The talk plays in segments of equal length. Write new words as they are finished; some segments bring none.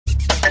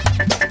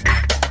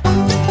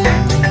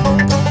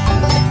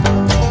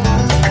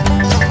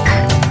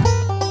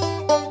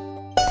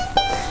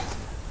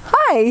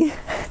Hi.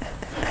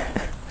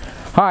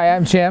 Hi,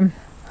 I'm Jim.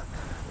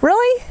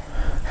 Really?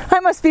 I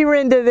must be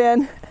Rinda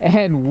then.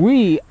 And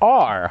we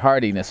are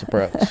Heartiness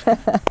Approach.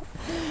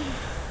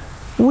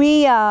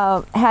 We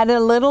had a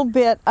little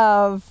bit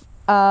of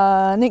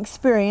an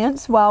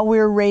experience while we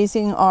were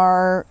raising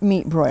our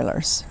meat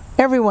broilers.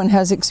 Everyone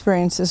has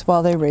experiences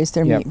while they raise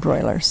their meat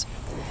broilers.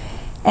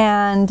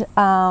 And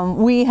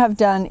we have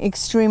done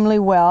extremely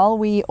well.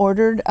 We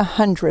ordered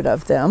 100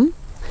 of them.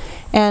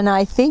 And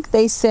I think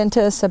they sent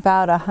us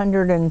about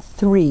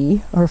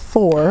 103 or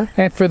 4.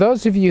 And for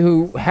those of you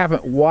who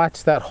haven't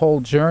watched that whole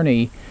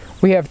journey,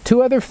 we have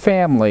 2 other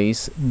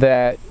families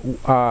that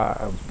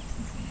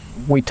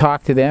we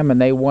talked to them and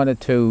they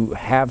wanted to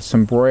have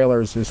some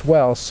broilers as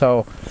well.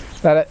 So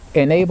that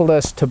enabled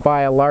us to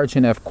buy a large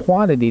enough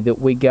quantity that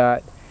we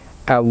got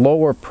a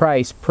lower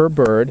price per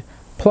bird.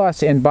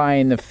 Plus, in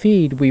buying the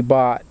feed, we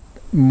bought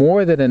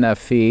more than enough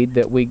feed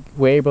that we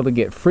were able to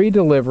get free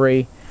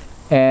delivery,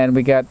 and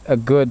we got a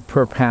good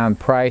per pound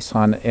price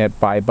on it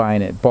by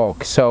buying it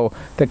bulk. So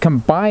the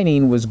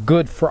combining was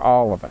good for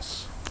all of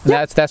us. And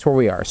that's where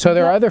we are. So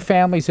there are other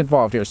families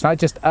involved here. It's not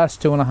just us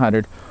doing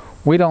 100.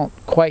 We don't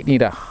quite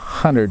need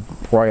 100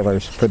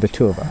 broilers for the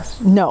 2 of us.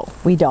 No,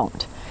 we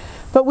don't.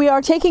 But we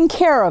are taking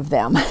care of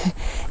them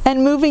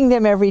and moving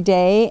them every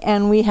day.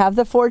 And we have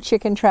the 4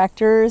 chicken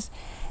tractors.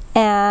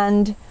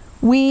 And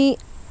we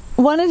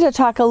wanted to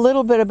talk a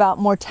little bit about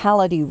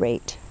mortality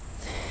rate.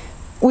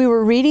 We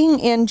were reading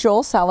in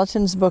Joel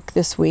Salatin's book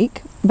this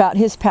week about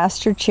his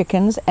pastured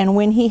chickens and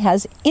when he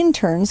has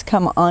interns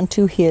come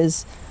onto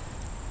his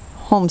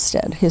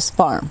homestead, his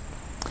farm.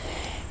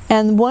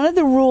 And one of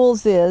the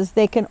rules is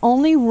they can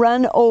only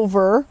run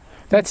over...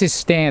 That's his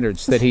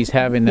standards that he's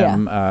having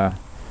them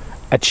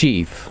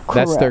achieve.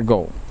 Correct. That's their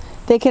goal.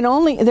 They're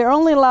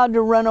only allowed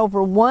to run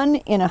over 1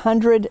 in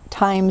 100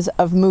 times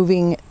of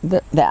moving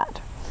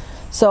that.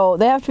 So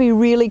they have to be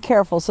really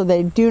careful so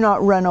they do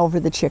not run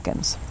over the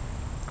chickens.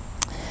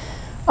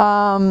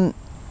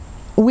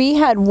 We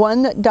had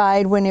one that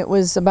died when it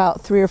was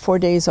about 3 or 4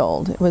 days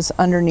old. It was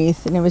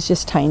underneath and it was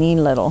just tiny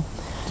little.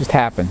 Just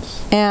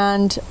happens.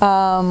 And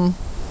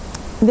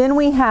then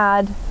we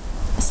had,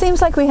 seems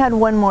like we had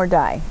 1 more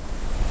die.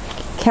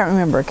 Can't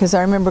remember, because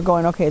I remember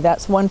going, okay,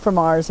 that's 1 from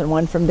ours and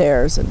 1 from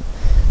theirs and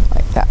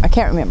like that. I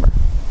can't remember.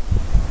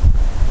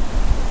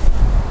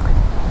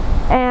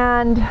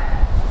 And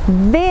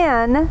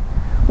then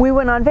we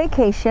went on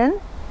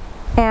vacation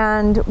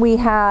and we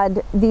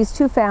had these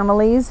 2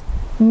 families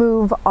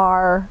move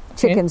our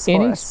chickens for us.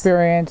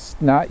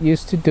 Inexperienced, not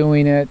used to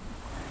doing it.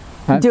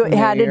 Had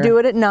to do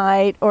it at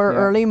night or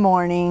early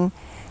morning.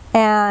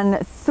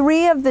 And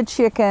 3 of the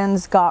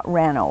chickens got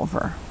ran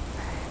over.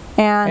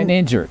 And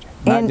injured,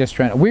 not just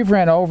ran. We've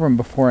ran over them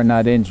before and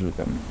not injured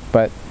them,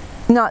 but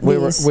not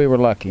these. We were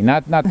lucky.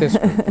 Not this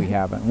group. We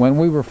haven't. When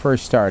we were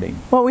first starting.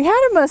 Well, we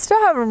had them. Still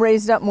have them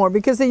raised up more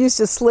because they used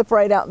to slip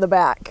right out in the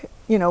back.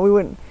 You know, we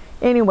wouldn't.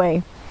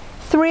 Anyway,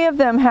 3 of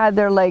them had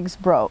their legs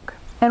broke,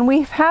 and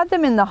we've had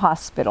them in the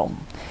hospital.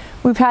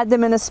 We've had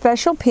them in a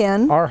special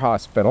pen. Our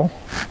hospital.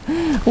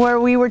 Where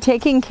we were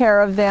taking care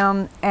of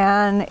them,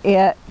 and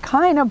it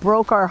kind of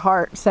broke our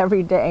hearts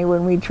every day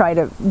when we try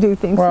to do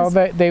things. Well,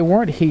 they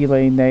weren't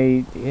healing.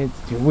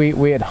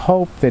 We had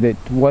hoped that it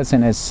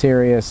wasn't as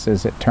serious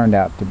as it turned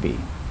out to be.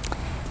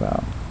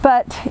 So.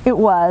 But it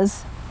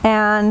was.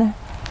 And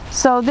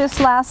so this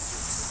last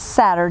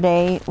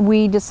Saturday,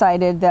 we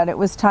decided that it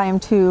was time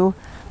to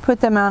put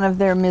them out of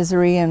their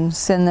misery and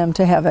send them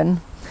to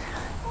heaven.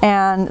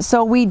 And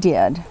so we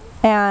did.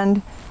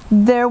 And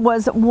there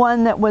was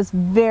one that was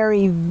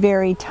very,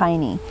 very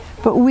tiny.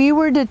 But we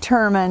were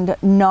determined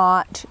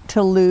not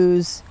to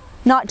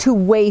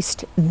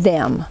waste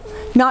them,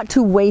 not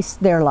to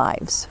waste their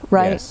lives,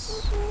 right?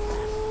 Yes.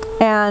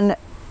 And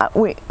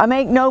I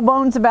make no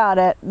bones about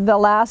it. The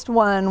last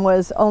one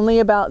was only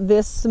about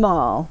this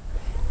small.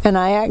 And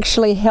I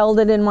actually held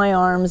it in my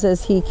arms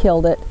as he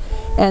killed it.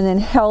 And then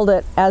held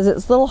it as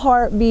its little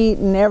heart beat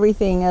and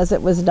everything as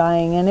it was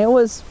dying. And it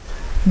was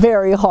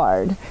very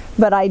hard,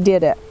 but I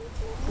did it.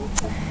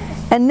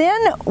 And then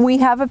we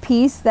have a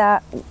piece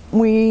that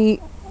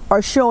we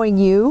are showing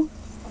you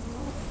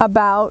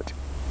about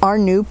our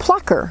new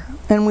plucker.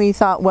 And we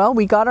thought, well,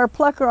 we got our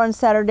plucker on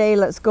Saturday,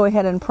 let's go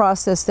ahead and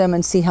process them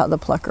and see how the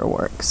plucker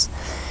works.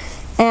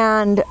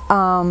 And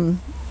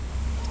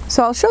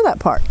so I'll show that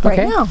part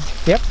right now.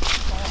 Yep.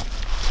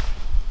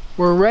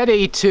 We're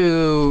ready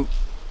to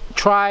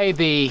try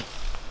the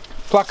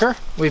plucker.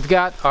 We've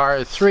got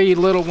our 3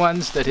 little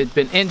ones that had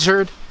been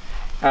injured.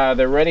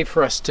 They're ready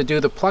for us to do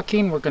the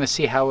plucking. We're going to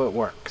see how it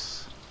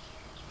works.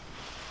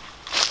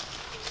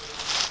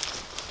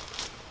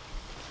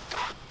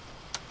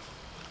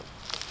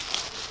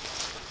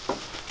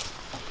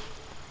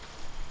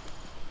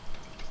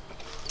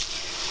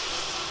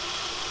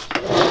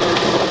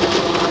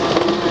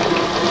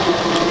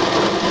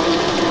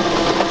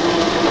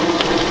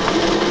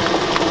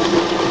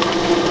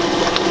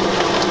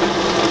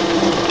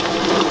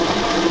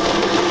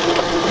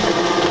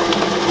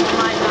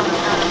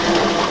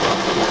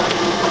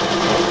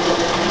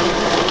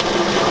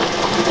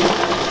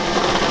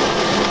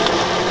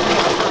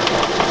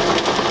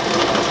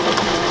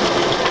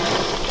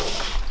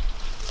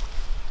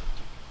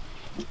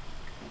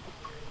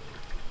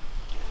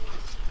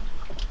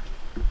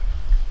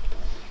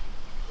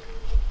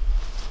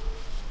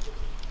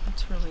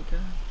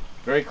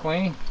 Very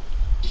clean.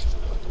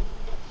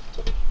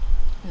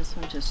 This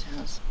one just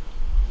has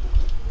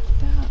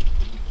that.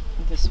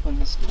 This one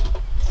is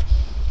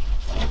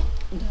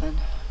done.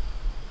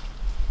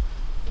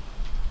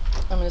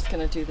 I'm just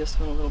going to do this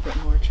one a little bit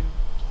more, Jim.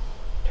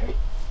 Okay.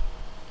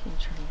 Can you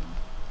turn it on?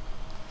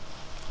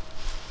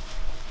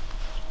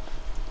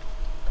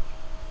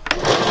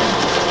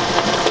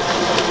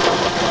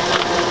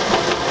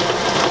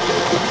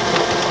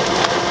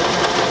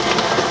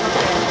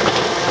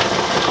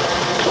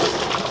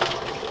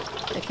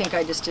 I think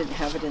I just didn't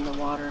have it in the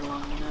water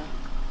long enough.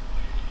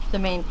 The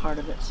main part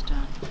of it's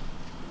done.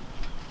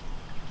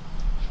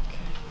 Okay.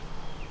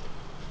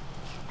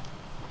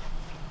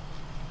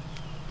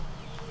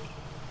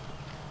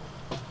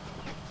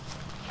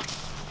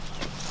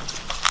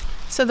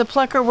 So the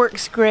plucker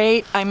works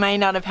great. I might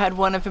not have had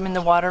one of them in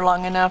the water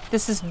long enough.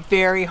 This is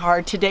very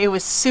hard. Today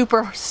was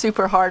super,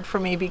 super hard for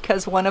me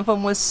because one of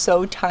them was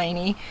so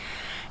tiny,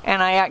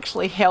 and I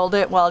actually held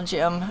it while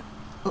Jim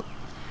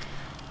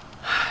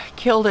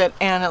killed it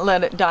and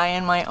let it die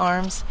in my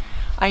arms.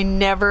 I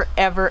never,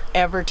 ever,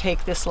 ever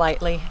take this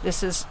lightly.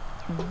 This is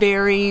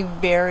very,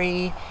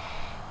 very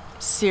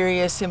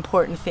serious,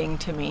 important thing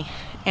to me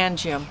and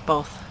Jim,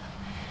 both.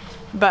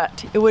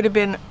 But it would have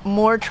been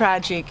more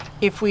tragic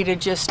if we'd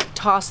have just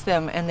tossed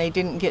them and they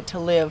didn't get to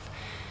live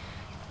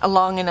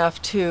long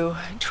enough to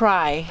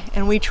try.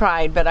 And we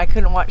tried, but I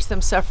couldn't watch them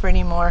suffer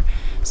anymore.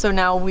 So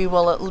now we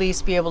will at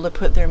least be able to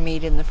put their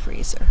meat in the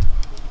freezer.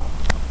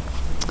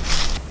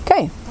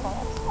 Okay.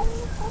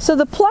 So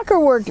the plucker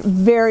worked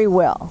very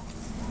well.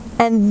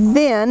 And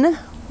then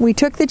we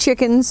took the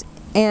chickens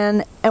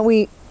and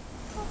we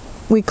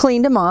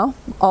cleaned them all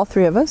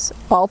three of us.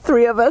 All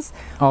three of us.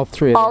 All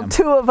three of them. All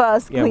two of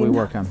us Yeah, cleaned we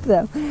work on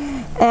them.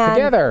 And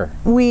together.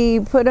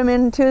 We put them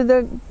into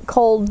the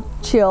cold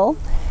chill,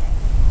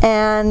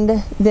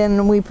 and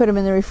then we put them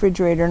in the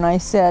refrigerator, and I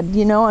said,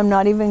 you know, I'm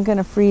not even going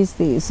to freeze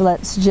these.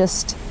 Let's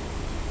just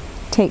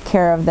take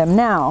care of them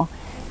now.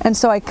 And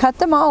so I cut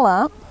them all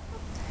up.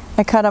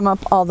 I cut them up,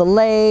 all the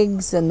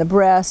legs and the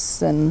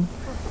breasts and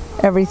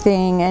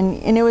everything,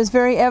 and it was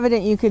very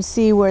evident. You could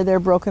see where their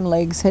broken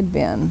legs had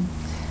been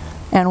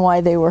and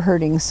why they were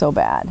hurting so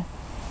bad.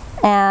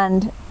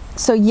 And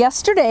so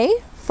yesterday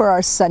for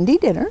our Sunday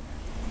dinner,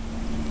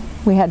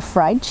 we had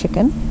fried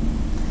chicken,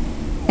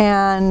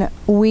 and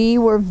we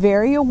were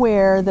very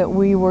aware that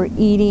we were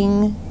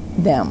eating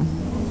them.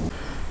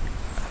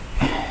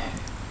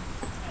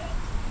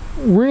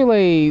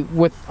 Really,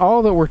 with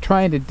all that we're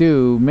trying to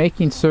do,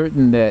 making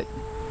certain that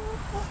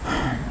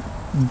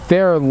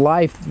their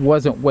life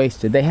wasn't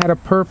wasted. They had a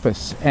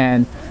purpose,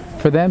 and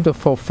for them to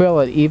fulfill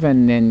it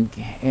even in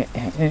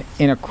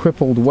a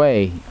crippled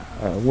way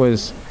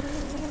was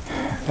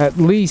at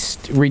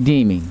least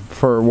redeeming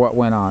for what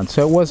went on.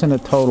 So it wasn't a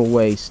total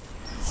waste.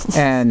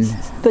 And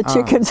the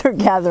chickens are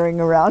gathering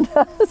around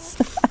us.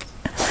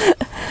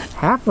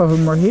 Half of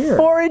them are here.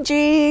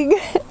 Foraging.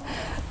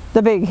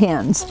 The big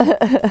hens.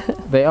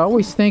 They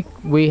always think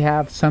we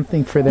have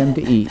something for them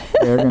to eat.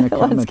 They're going to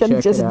come and check it out.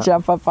 It's going to just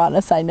jump up on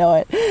us, I know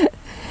it.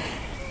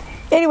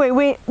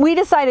 Anyway, we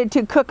decided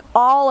to cook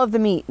all of the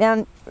meat.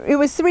 Now, it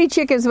was 3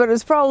 chickens, but it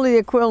was probably the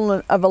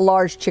equivalent of a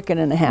large chicken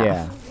and a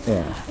half.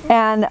 Yeah.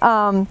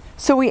 And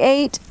so we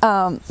ate,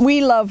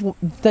 we love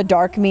the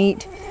dark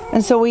meat,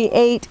 and so we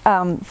ate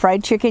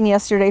fried chicken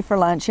yesterday for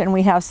lunch, and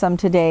we have some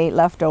today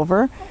left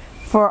over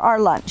for our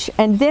lunch.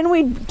 And then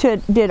we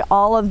did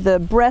all of the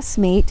breast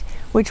meat,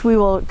 which we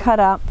will cut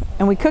up,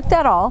 and we cooked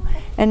that all,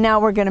 and now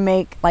we're going to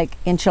make like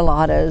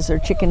enchiladas or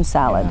chicken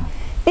salad. Yeah.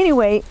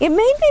 Anyway, it made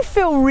me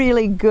feel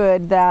really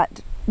good that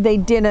we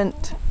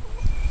didn't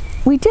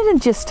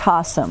just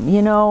toss them,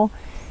 you know.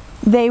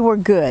 They were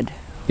good.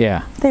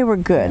 Yeah. They were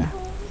good. Yeah.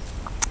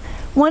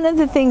 One of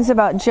the things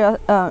about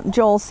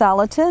Joel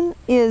Salatin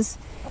is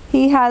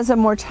he has a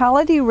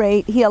mortality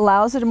rate, he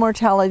allows a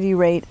mortality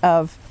rate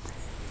of,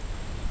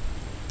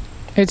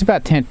 it's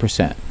about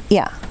 10%.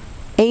 yeah,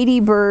 80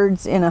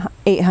 birds in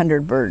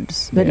 800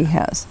 birds that he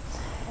has.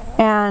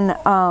 And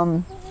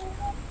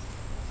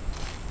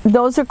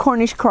those are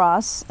Cornish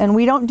cross, and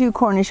we don't do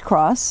Cornish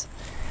cross.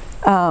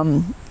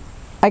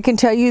 I can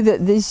tell you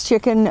that these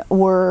chicken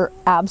were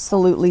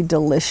absolutely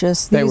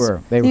delicious.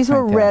 These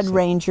were Red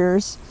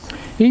Rangers.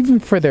 Even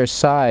for their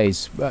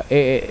size,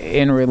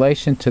 in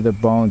relation to the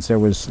bones, there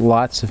was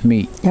lots of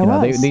meat.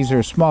 These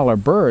are smaller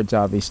birds,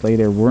 obviously.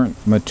 They weren't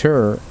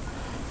mature,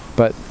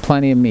 but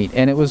plenty of meat.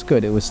 And it was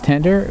good. It was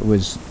tender. It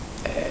was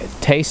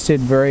tasted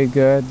very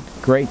good.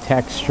 Great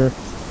texture.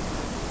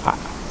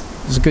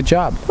 It was a good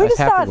job. We just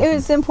thought it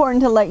was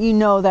important to let you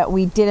know that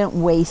we didn't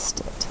waste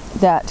it.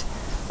 That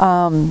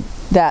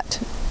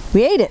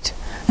we ate it,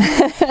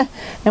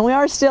 and we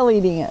are still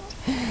eating it.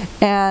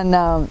 And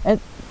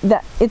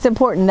that it's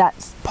important.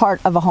 That's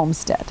part of a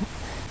homestead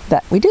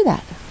that we do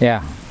that.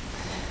 Yeah.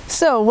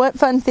 So what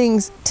fun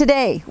things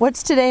today?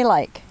 What's today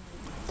like?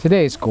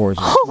 Today's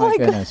gorgeous. Oh my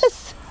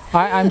goodness.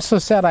 I'm so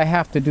sad I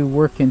have to do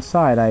work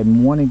inside.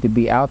 I'm wanting to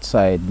be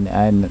outside,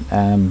 and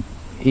I'm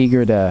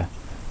eager to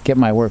get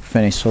my work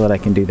finished so that I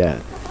can do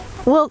that.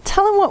 Well,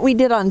 tell them what we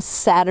did on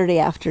Saturday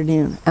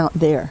afternoon out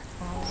there.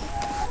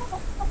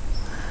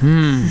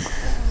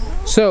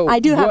 So I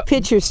do have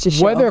pictures to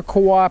show. Weather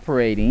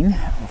cooperating,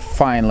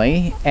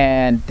 finally,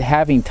 and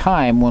having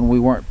time when we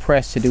weren't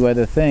pressed to do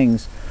other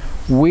things,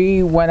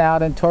 we went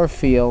out into our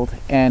field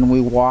and we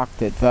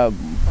walked it,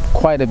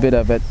 quite a bit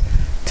of it,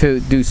 to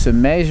do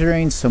some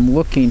measuring, some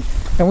looking,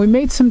 and we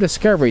made some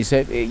discoveries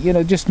that, you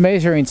know, just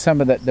measuring some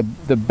of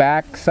the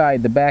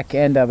backside, the back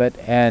end of it,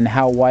 and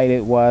how white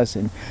it was,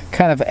 and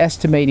kind of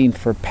estimating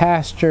for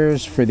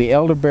pastures, for the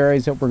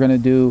elderberries that we're going to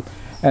do,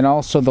 and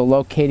also the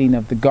locating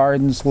of the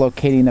gardens,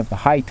 locating of the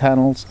high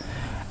tunnels.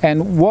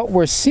 And what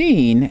we're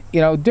seeing, you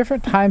know,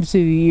 different times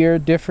of the year,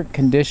 different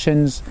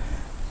conditions,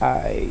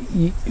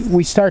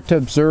 we start to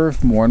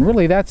observe more. And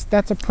really that's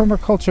a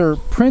permaculture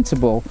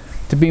principle,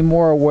 to be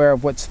more aware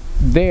of what's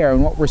there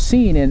and what we're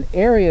seeing in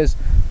areas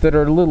that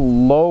are a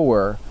little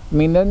lower. I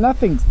mean,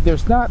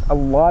 there's not a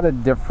lot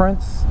of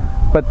difference,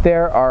 but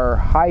there are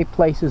high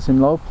places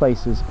and low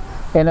places.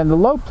 And in the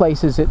low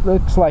places, it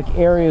looks like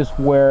areas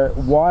where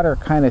water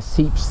kind of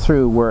seeps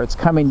through, where it's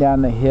coming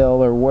down the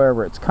hill or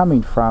wherever it's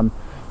coming from.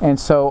 And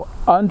so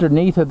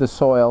underneath of the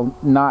soil,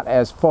 not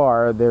as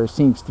far, there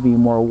seems to be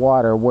more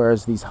water,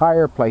 whereas these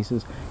higher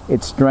places,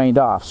 it's drained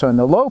off. So in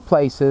the low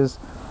places,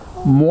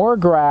 more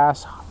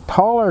grass,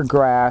 taller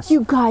grass.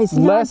 You guys,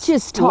 not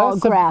just tall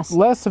grass.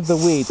 Less of the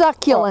weeds.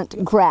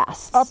 Succulent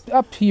grass.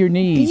 Up to your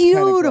knees.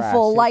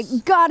 Beautiful, like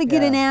gotta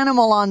get an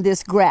animal on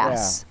this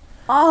grass.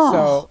 Yeah. Oh.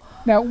 So,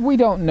 now, we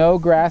don't know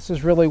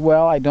grasses really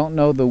well. I don't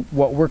know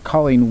what we're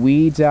calling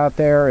weeds out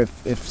there.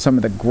 If some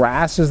of the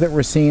grasses that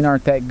we're seeing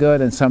aren't that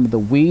good and some of the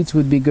weeds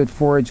would be good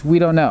forage, we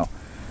don't know.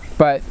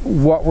 But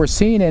what we're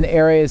seeing in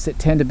areas that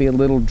tend to be a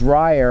little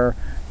drier,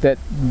 that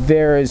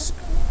there is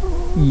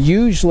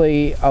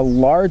usually a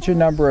larger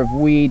number of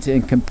weeds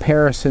in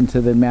comparison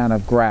to the amount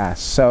of grass.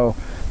 So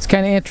it's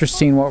kind of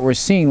interesting what we're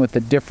seeing with the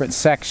different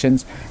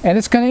sections, and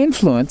it's going to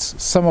influence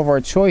some of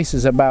our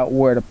choices about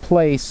where to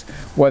place,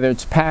 whether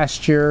it's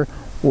pasture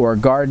or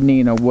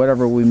gardening or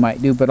whatever we might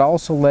do, but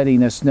also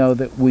letting us know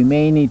that we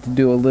may need to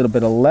do a little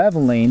bit of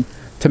leveling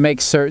to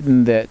make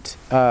certain that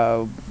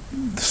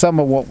some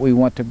of what we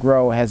want to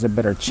grow has a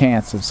better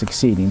chance of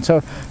succeeding.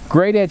 So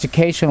great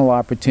educational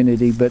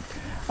opportunity, but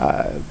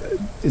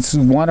it's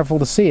wonderful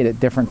to see it at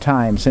different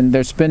times. And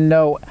there's been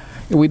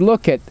we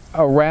look at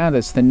around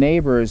us the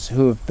neighbors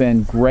who have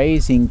been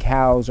grazing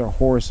cows or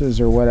horses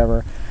or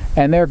whatever,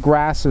 and their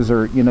grasses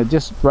are, you know,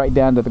 just right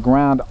down to the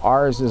ground.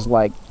 Ours is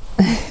like,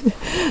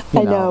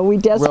 I know, we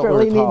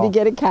desperately need to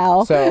get a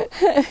cow. So,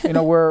 you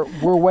know, we're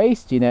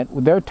wasting it.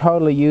 They're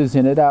totally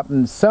using it up,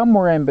 and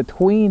somewhere in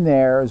between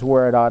there is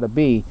where it ought to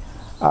be.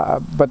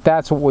 But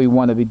that's what we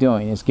want to be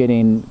doing, is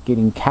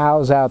getting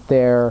cows out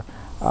there,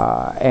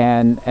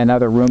 and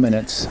other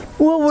ruminants.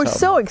 Well, we're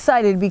so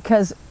excited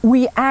because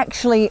we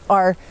actually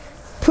are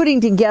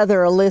putting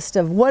together a list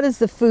of what is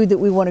the food that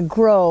we want to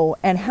grow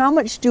and how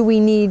much do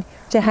we need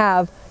to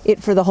have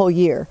it for the whole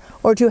year,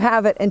 or to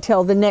have it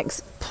until the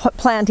next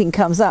planting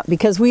comes up,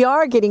 because we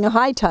are getting a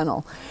high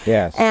tunnel.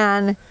 Yes.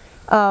 And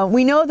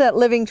we know that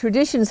Living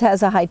Traditions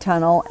has a high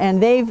tunnel,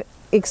 and they've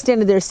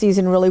extended their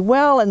season really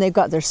well, and they've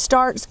got their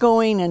starts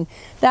going, and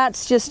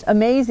that's just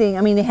amazing.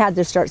 I mean, they had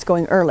their starts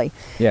going early.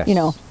 Yes. You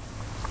know.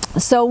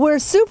 So we're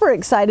super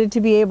excited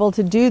to be able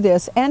to do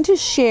this and to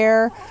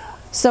share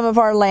some of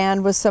our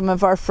land with some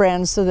of our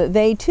friends so that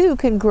they too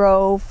can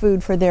grow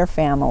food for their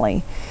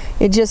family.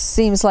 It just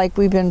seems like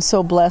we've been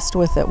so blessed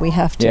with it, we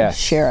have to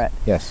share it.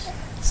 Yes.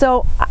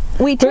 So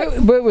we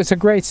took... But it was a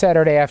great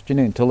Saturday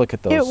afternoon to look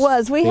at those. It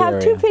was. We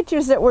have two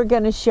pictures that we're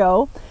going to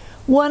show.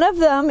 One of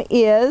them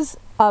is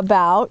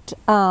about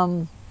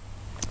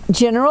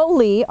General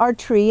Lee, our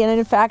tree, and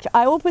in fact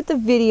I will put the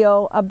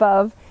video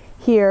above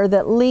here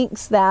that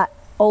links that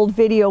old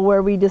video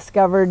where we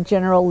discovered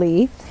General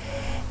Lee.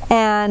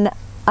 And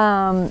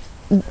I'm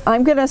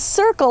going to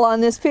circle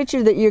on this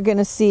picture that you're going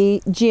to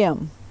see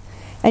Jim.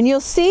 And you'll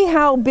see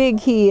how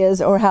big he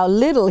is, or how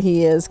little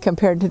he is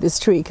compared to this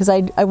tree, because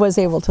I was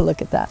able to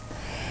look at that.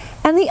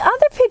 And the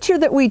other picture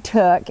that we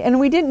took, and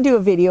we didn't do a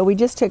video, we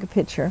just took a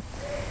picture,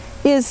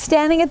 is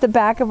standing at the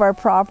back of our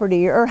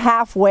property, or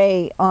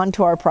halfway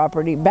onto our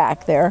property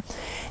back there,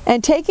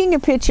 and taking a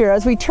picture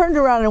as we turned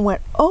around and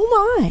went,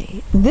 oh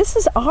my, this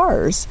is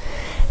ours.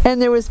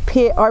 And there was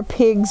our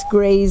pigs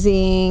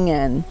grazing,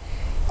 and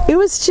it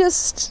was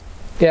just,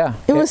 it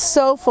was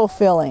so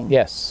fulfilling.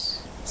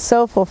 Yes.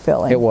 So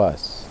fulfilling. It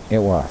was. It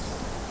was.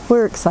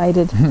 We're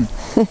excited.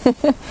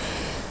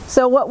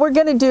 So what we're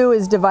going to do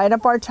is divide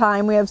up our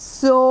time. We have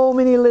so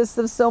many lists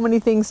of so many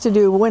things to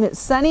do. When it's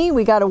sunny,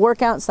 we got to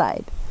work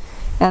outside.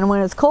 And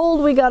when it's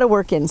cold, we got to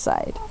work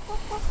inside.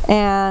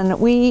 And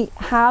we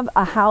have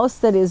a house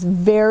that is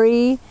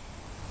very,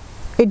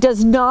 it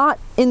does not,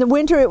 in the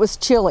winter it was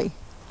chilly.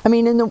 I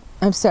mean, in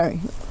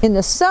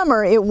the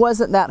summer it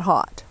wasn't that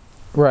hot.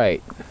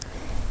 Right.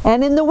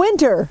 And in the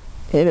winter,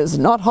 it is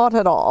not hot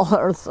at all.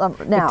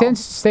 Now. It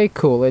tends to stay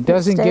cool. It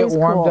doesn't get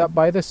warmed up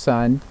by the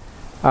sun,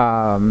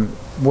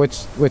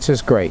 which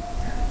is great.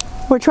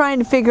 We're trying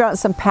to figure out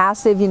some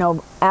passive, you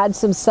know, add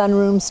some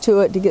sunrooms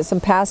to it to get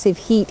some passive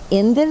heat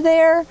into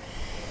there,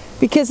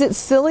 because it's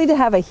silly to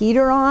have a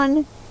heater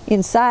on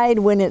inside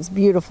when it's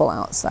beautiful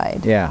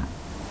outside. Yeah,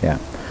 yeah.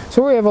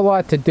 So we have a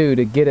lot to do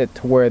to get it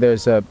to where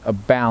there's a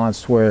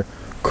balance where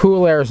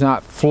cool air is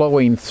not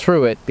flowing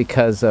through it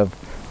because of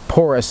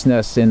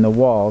porousness in the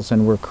walls,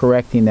 and we're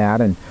correcting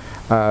that, and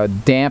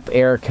damp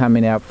air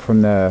coming up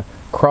from the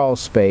crawl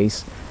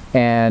space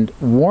and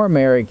warm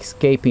air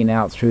escaping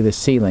out through the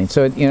ceiling.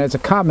 So you know, it's a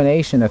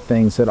combination of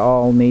things that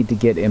all need to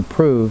get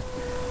improved.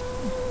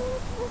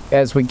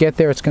 As we get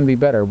there, it's going to be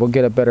better. We'll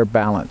get a better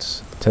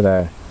balance to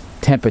the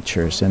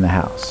temperatures in the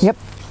house. Yep.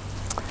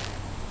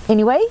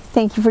 Anyway,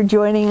 thank you for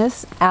joining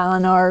us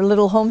on our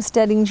little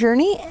homesteading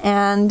journey,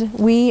 and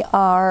we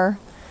are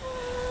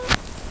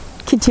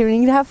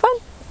continuing to have fun.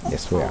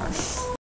 Yes, we are.